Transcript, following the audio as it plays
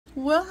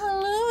Well,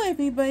 hello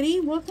everybody.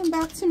 Welcome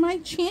back to my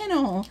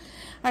channel.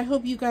 I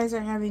hope you guys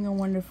are having a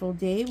wonderful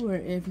day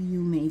wherever you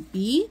may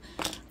be.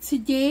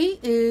 Today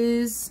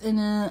is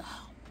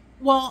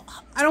well,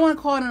 I don't want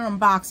to call it an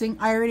unboxing.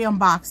 I already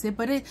unboxed it,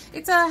 but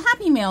it's a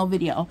Happy Mail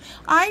video.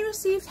 I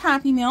received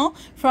Happy Mail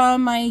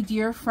from my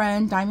dear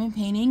friend Diamond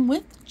Painting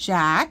with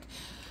Jack.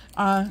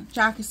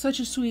 Jack is such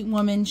a sweet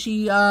woman.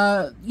 She, you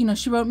know,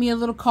 she wrote me a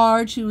little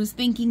card. She was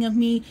thinking of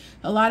me.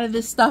 A lot of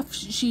this stuff,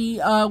 she,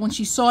 when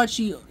she saw it,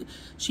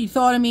 she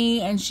thought of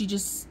me, and she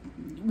just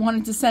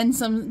wanted to send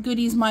some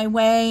goodies my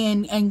way,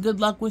 and good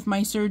luck with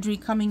my surgery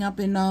coming up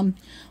in,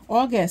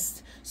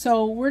 August.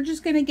 So we're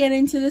just going to get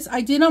into this.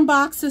 I did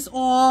unbox this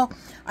all.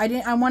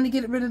 I wanted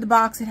to get rid of the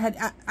box. It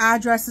had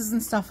addresses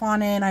and stuff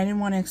on it. I didn't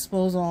want to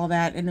expose all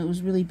that, and it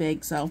was really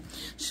big. So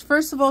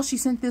first of all, she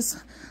sent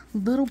this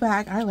little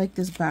bag. I like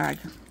this bag.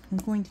 I'm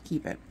going to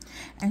keep it.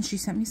 And she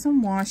sent me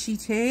some washi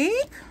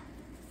tape.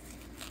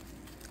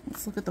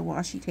 Let's look at the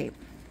washi tape.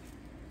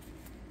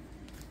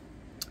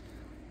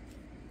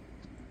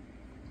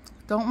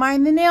 Don't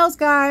mind the nails,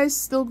 guys.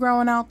 Still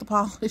growing out the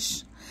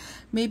polish.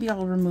 Maybe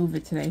I'll remove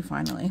it today,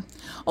 finally.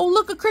 Oh,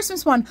 look, a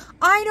Christmas one.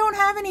 I don't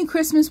have any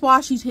Christmas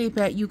washi tape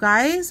yet, you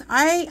guys.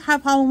 I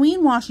have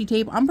Halloween washi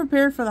tape. I'm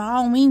prepared for the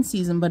Halloween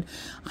season, but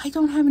I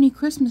don't have any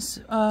Christmas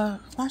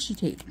washi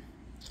tape.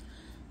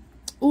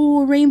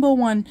 Oh, a rainbow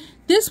one.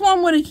 This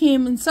one would have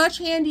came in such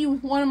handy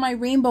with one of my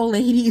rainbow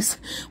ladies.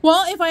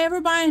 Well, if I ever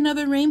buy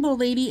another rainbow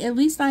lady, at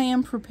least I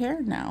am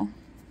prepared now.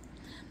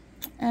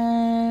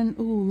 And,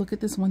 oh, look at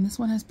this one. This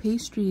one has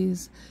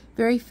pastries.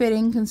 Very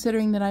fitting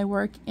considering that I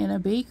work in a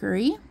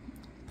bakery.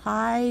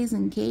 Pies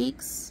and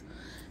cakes.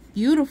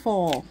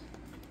 Beautiful.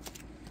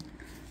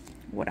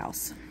 What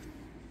else?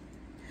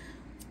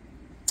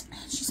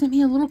 She sent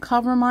me a little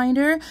cover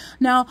minder.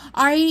 Now,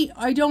 I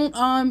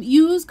don't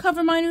use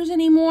cover minders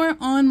anymore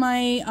on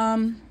my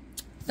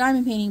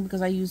diamond painting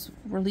because I use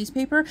release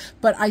paper,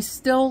 but I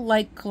still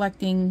like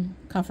collecting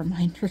cover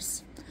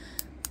minders.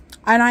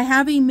 And I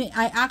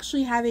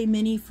actually have a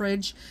mini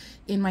fridge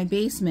in my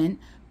basement,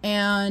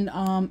 and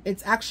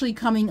it's actually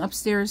coming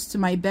upstairs to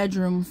my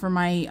bedroom for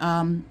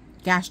my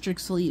gastric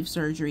sleeve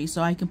surgery,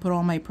 so I can put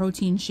all my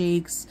protein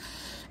shakes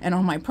and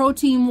all my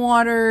protein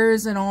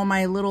waters and all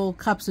my little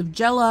cups of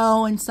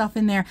Jello and stuff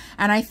in there.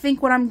 And I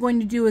think what I'm going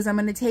to do is I'm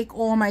going to take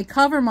all my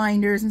cover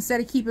minders, instead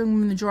of keeping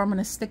them in the drawer, I'm going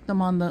to stick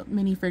them on the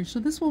mini fridge.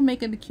 So this will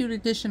make a cute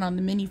addition on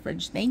the mini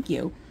fridge. Thank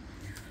you.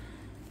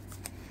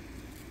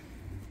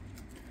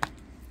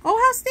 Oh,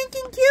 how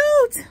stinking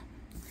cute!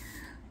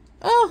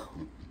 Oh,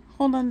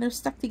 hold on, they're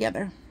stuck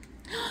together.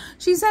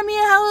 She sent me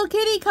a Hello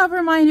Kitty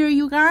cover minder,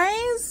 you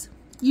guys.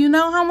 You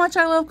know how much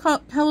I love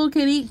Hello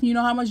Kitty. You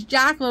know how much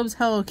Jack loves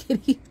Hello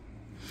Kitty.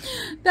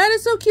 That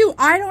is so cute.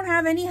 I don't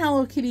have any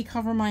Hello Kitty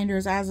cover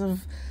minders as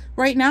of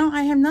right now.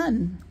 I have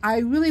none. I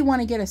really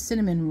want to get a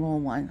cinnamon roll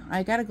one.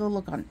 I gotta go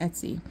look on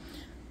Etsy.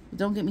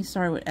 Don't get me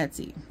started with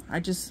Etsy.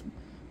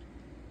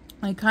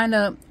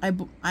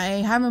 I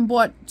haven't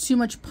bought too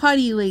much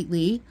putty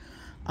lately.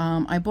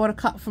 I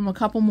bought from a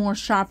couple more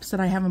shops that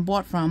I haven't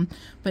bought from,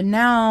 but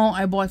now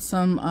I bought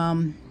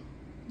some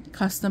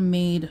custom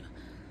made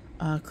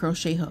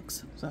crochet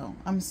hooks. So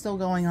I'm still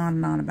going on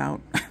and on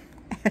about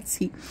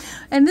Etsy.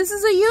 And this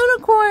is a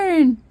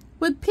unicorn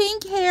with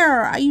pink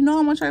hair. You know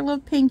how much I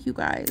love pink, you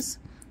guys.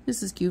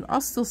 This is cute. I'll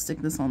still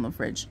stick this on the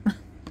fridge.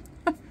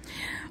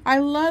 I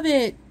love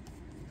it.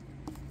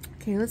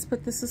 Okay, let's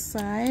put this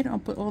aside. I'll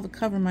put all the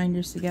cover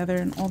minders together,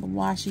 and all the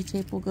washi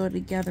tape will go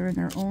together in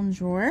their own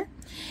drawer.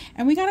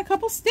 And we got a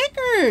couple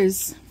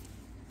stickers.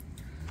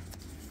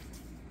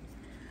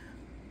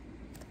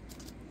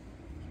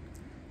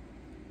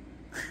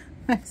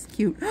 That's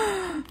cute.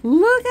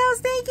 Look how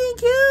stinking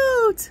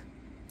cute.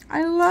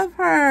 I love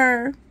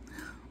her.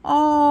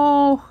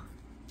 Oh.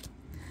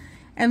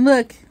 And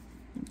look,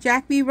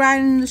 Jack be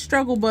riding the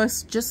struggle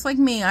bus just like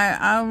me.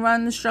 I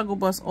run the struggle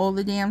bus all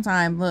the damn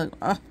time. Look.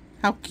 Oh.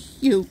 How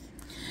cute.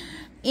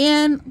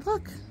 And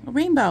look, a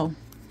rainbow.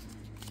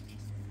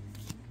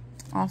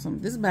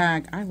 Awesome. This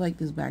bag, I like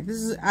this bag. This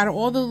is out of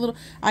all the little,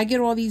 I get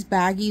all these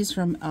baggies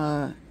from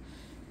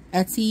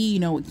Etsy, you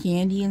know, with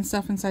candy and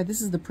stuff inside.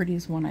 This is the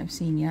prettiest one I've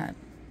seen yet.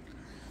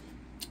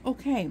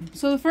 Okay,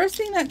 so the first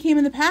thing that came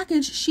in the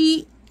package,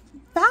 she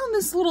found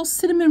this little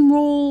cinnamon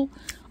roll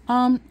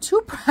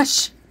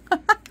toothbrush.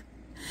 And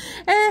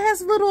it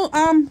has a little,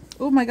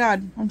 oh my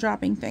God, I'm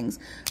dropping things.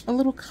 A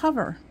little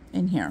cover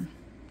in here.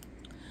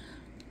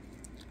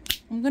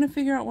 I'm going to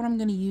figure out what I'm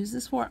going to use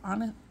this for.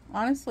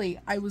 Honestly,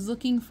 I was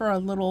looking for a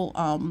little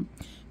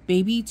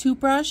baby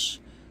toothbrush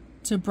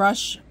to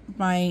brush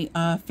my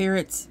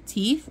ferret's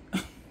teeth.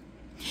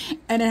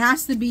 And it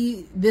has to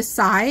be this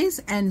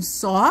size and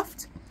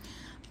soft.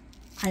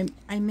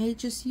 I may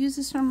just use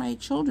this for my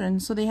children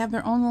so they have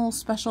their own little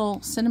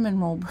special cinnamon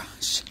roll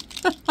brush.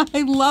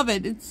 I love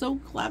it. It's so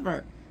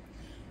clever.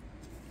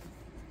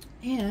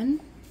 And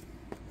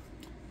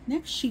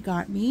next she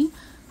got me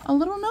a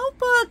little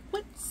notebook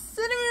with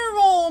cinnamon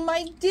roll,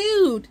 my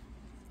dude.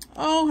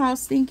 Oh, how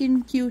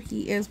stinking cute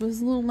he is with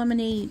his little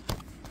lemonade.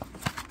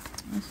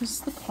 This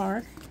is the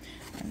card.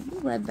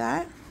 read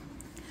that.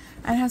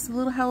 And it has the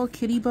little Hello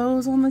Kitty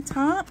bows on the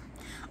top.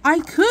 I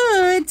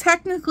could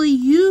technically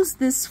use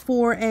this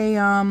for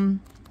a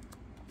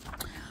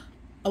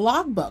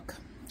logbook.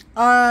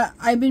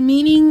 I've been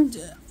meaning,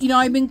 you know,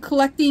 I've been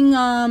collecting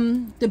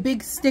the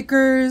big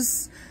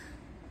stickers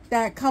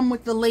that come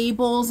with the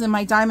labels in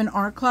my Diamond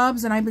Art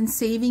Clubs, and I've been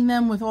saving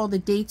them with all the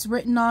dates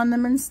written on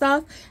them and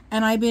stuff.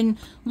 And I've been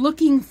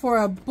looking for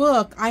a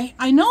book.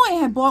 I know I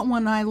had bought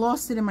one and I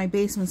lost it in my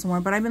basement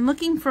somewhere, but I've been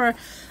looking for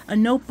a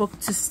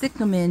notebook to stick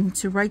them in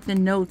to write the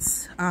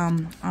notes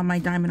on my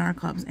Diamond Art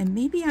Clubs. And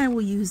maybe I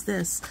will use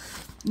this,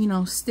 you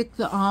know, stick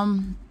the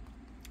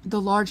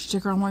large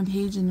sticker on one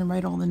page and then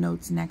write all the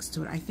notes next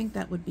to it. I think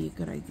that would be a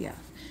good idea.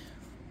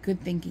 Good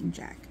thinking,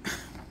 Jack.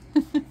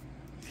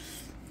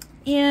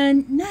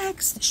 And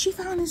next, she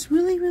found this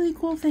really, really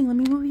cool thing. Let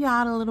me move you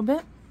out a little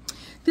bit.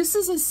 This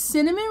is a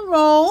cinnamon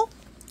roll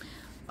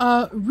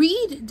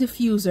reed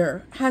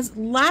diffuser. Has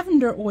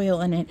lavender oil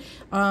in it.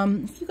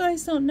 If you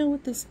guys don't know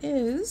what this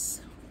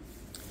is,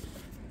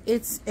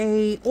 it's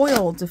a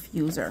oil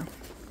diffuser.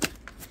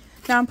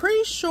 Now, I'm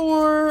pretty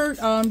sure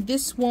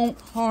this won't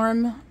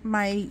harm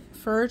my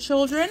fur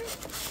children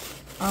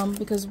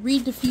because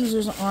reed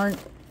diffusers aren't,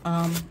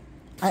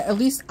 at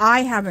least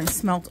I haven't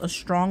smelt a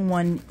strong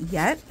one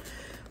yet.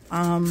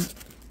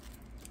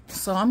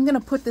 So I'm going to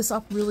put this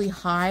up really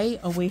high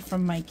away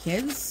from my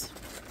kids.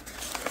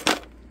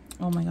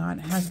 Oh my God,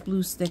 it has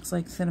blue sticks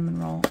like cinnamon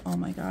roll. Oh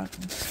my God,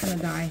 I'm just going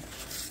to die.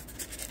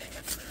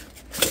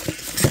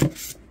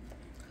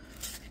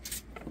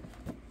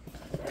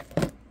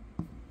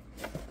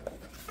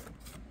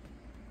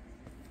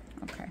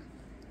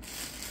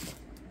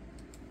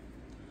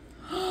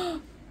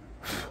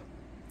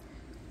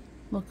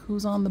 Look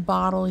who's on the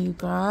bottle, you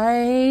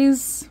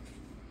guys.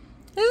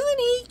 Isn't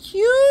he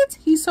cute?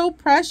 He's so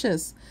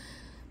precious.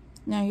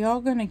 Now, y'all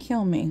gonna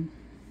kill me.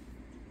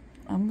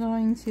 I'm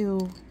going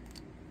to...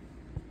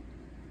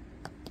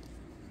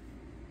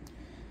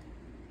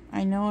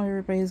 I know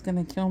everybody's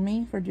gonna kill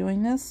me for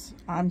doing this.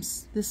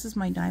 This is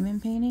my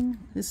diamond painting.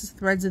 This is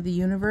Threads of the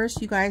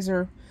Universe. You guys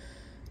are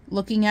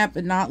looking at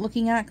but not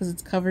looking at because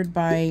it's covered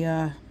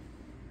by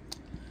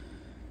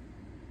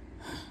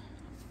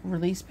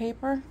release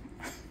paper.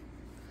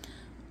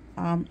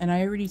 And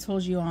I already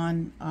told you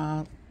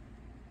on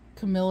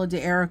Camilla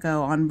de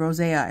Erico on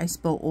Rosea, I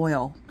spilled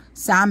oil.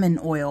 Salmon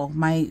oil.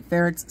 My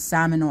ferret's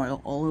salmon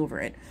oil all over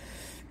it.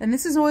 And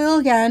this is oil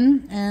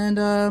again. And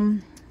I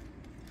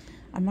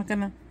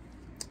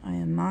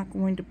am not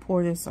going to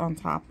pour this on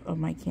top of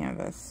my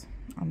canvas.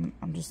 I'm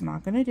just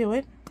not going to do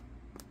it.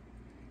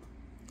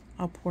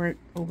 I'll pour it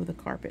over the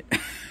carpet.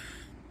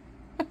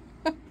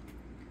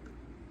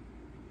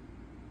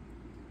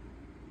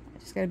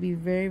 Just got to be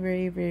very,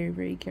 very, very,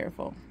 very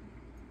careful.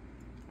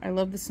 I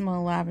love the smell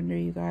of lavender,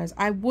 you guys.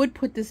 I would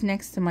put this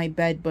next to my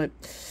bed, but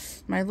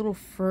my little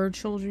fur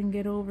children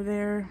get over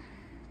there.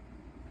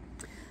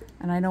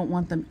 And I don't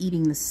want them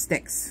eating the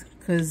sticks,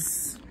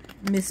 because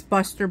Miss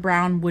Buster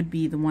Brown would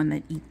be the one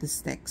that eat the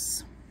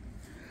sticks.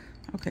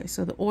 Okay,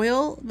 so the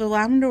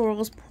lavender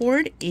oil is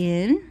poured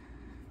in.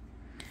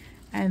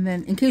 And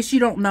then, in case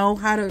you don't know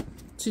how to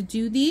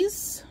do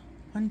these,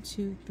 1,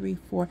 2, 3,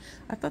 4.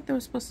 I thought there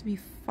was supposed to be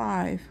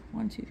 5.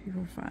 1, 2, 3,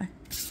 4,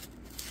 5.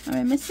 Am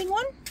I missing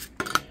one?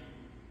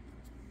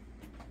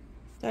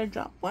 Did I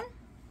drop one?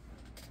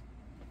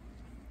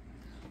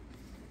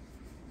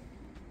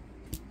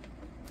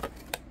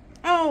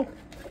 Oh,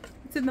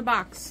 it's in the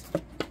box.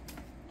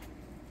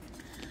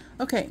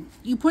 Okay,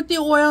 you put the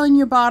oil in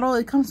your bottle.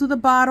 It comes with a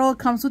bottle. It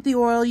comes with the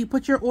oil. You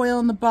put your oil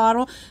in the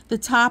bottle. The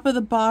top of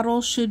the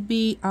bottle should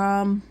be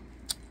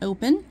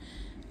open.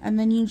 And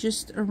then you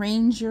just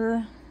arrange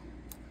your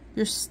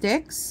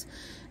sticks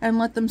and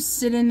let them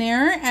sit in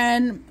there,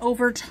 and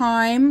over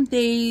time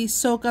they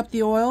soak up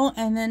the oil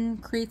and then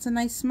creates a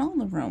nice smell in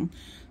the room.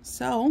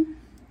 So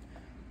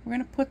we're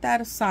gonna put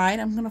that aside.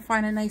 I'm gonna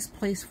find a nice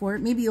place for it,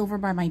 maybe over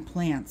by my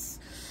plants.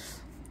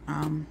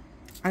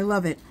 I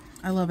love it.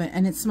 I love it,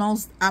 and it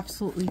smells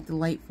absolutely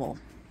delightful.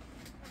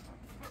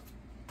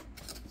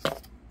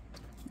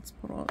 Let's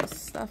put all this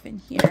stuff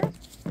in here.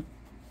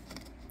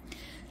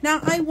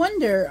 Now I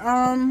wonder,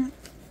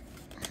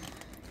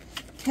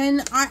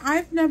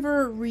 I've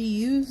never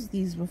reused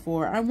these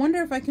before. I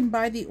wonder if I can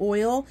buy the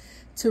oil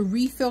to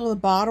refill the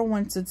bottle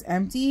once it's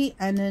empty,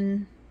 and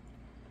then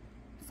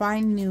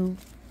find new.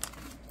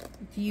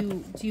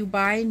 Do you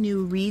buy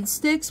new reed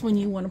sticks when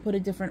you want to put a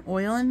different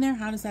oil in there?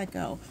 How does that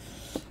go?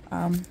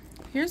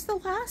 Here's the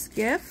last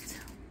gift.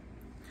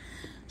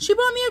 She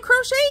bought me a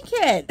crochet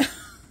kit.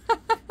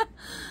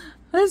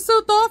 That's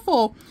so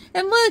thoughtful.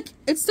 And look,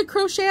 it's to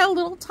crochet a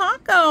little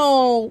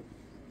taco.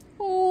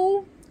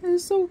 Oh,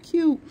 it's so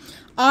cute.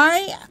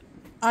 I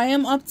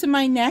am up to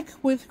my neck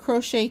with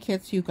crochet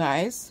kits, you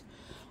guys.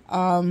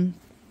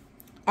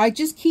 I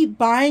just keep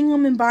buying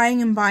them and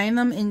buying and buying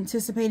them,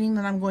 anticipating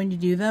that I'm going to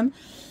do them.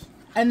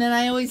 And then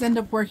I always end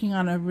up working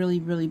on a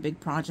really, really big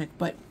project.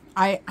 But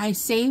I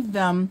save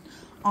them,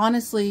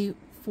 honestly,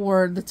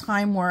 for the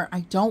time where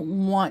I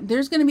don't want,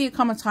 there's going to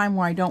come a time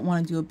where I don't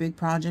want to do a big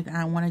project and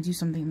I want to do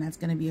something that's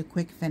going to be a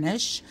quick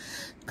finish.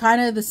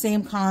 Kind of the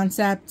same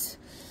concept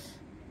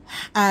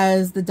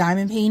as the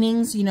diamond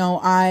paintings. You know,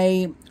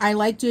 I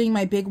like doing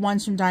my big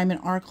ones from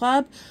Diamond Art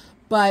Club,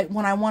 but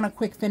when I want a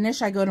quick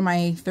finish, I go to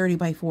my 30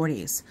 by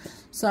 40s.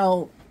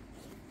 So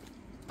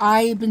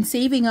I've been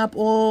saving up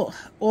all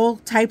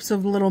types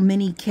of little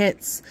mini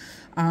kits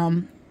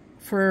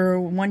for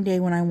one day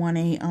when I want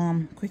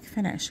a quick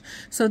finish.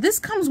 So this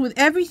comes with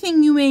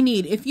everything you may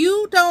need. If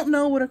you don't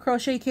know what a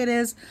crochet kit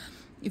is,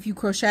 if you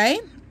crochet,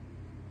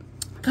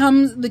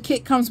 the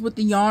kit comes with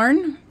the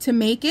yarn to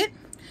make it,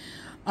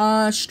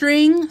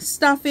 string,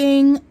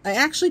 stuffing. It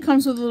actually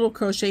comes with a little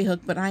crochet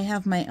hook, but I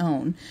have my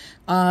own.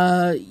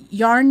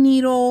 Yarn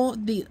needle,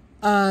 the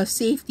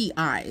safety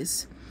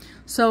eyes.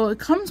 So it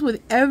comes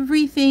with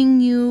everything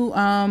you,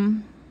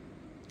 oh,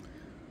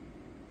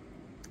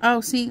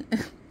 see,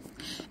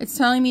 it's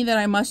telling me that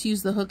I must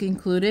use the hook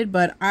included,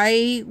 but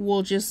I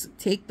will just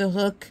take the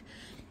hook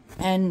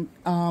and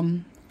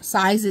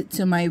size it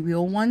to my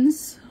real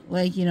ones,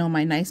 like, you know,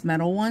 my nice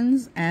metal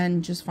ones,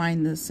 and just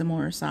find the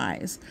similar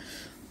size.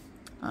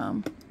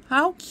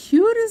 How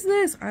cute is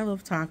this? I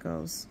love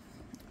tacos.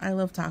 I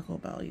love Taco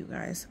Bell, you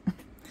guys.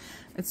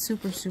 It's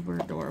super, super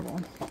adorable.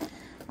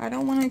 I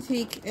don't want to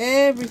take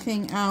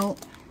everything out.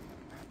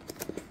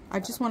 I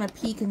just want to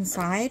peek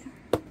inside.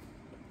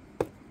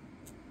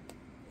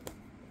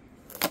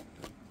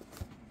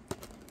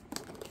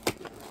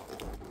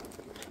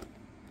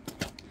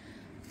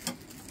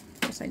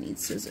 Of course, I need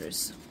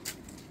scissors.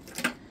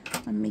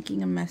 I'm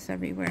making a mess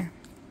everywhere.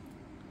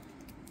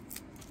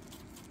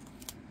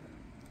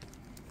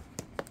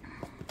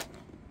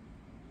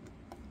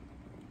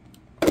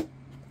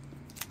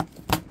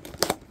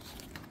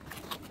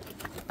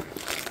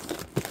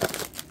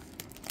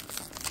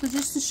 So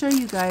just to show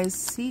you guys,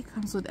 see, it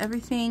comes with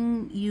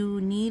everything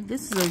you need.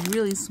 This is a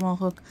really small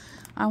hook.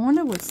 I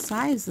wonder what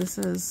size this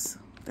is.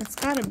 That's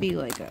got to be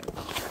like a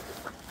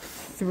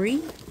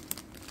 3.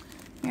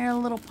 Here, a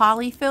little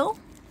polyfill.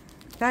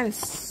 That is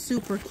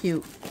super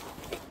cute.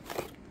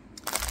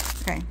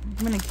 Okay, I'm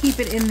going to keep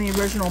it in the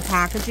original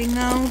packaging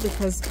though,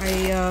 because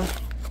I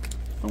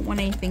don't want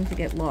anything to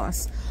get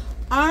lost.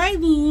 I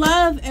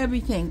love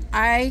everything.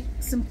 I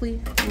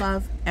simply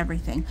love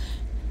everything.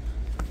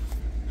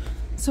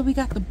 So we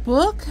got the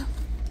book,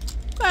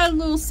 got a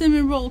little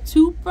cinnamon roll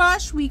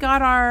toothbrush, we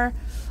got our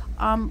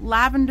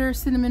lavender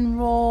cinnamon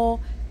roll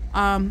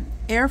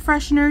air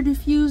freshener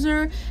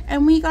diffuser,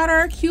 and we got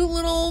our cute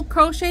little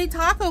crochet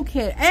taco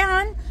kit,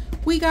 and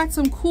we got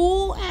some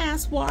cool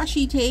ass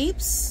washi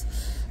tapes,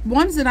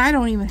 ones that I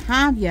don't even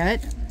have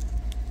yet.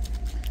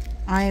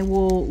 I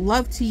will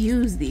love to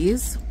use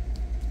these.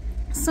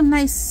 Some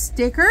nice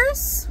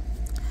stickers.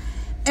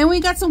 And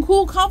we got some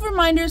cool cover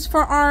minders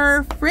for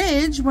our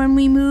fridge when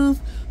we move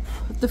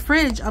the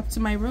fridge up to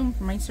my room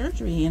for my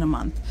surgery in a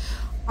month.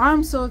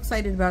 I'm so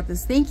excited about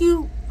this. Thank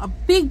you. A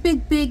big,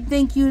 big, big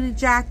thank you to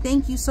Jack.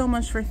 Thank you so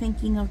much for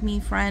thinking of me,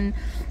 friend.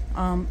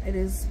 It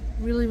is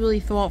really, really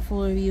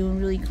thoughtful of you and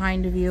really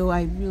kind of you.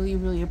 I really,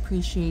 really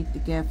appreciate the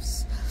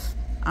gifts.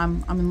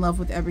 I'm in love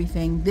with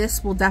everything.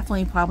 This will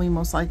definitely probably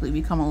most likely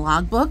become a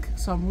logbook.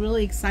 So I'm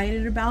really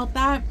excited about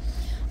that.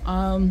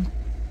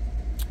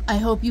 I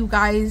hope you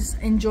guys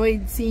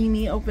enjoyed seeing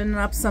me open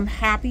up some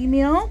Happy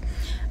Meal.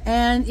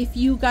 And if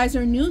you guys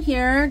are new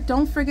here,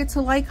 don't forget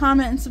to like,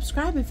 comment, and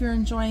subscribe if you're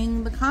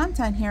enjoying the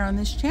content here on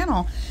this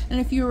channel.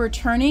 And if you're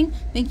returning,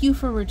 thank you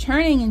for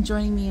returning and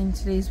joining me in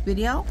today's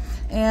video.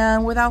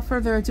 And without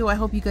further ado, I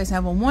hope you guys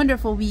have a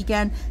wonderful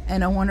weekend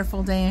and a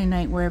wonderful day and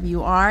night wherever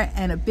you are.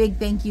 And a big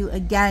thank you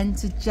again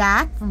to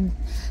Jack from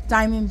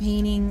Diamond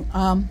Painting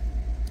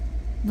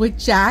with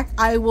Jack.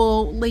 I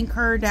will link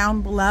her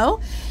down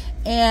below.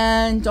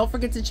 And don't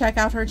forget to check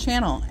out her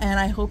channel. And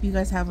I hope you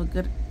guys have a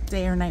good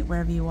day or night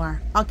wherever you are.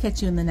 I'll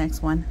catch you in the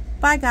next one.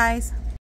 Bye, guys.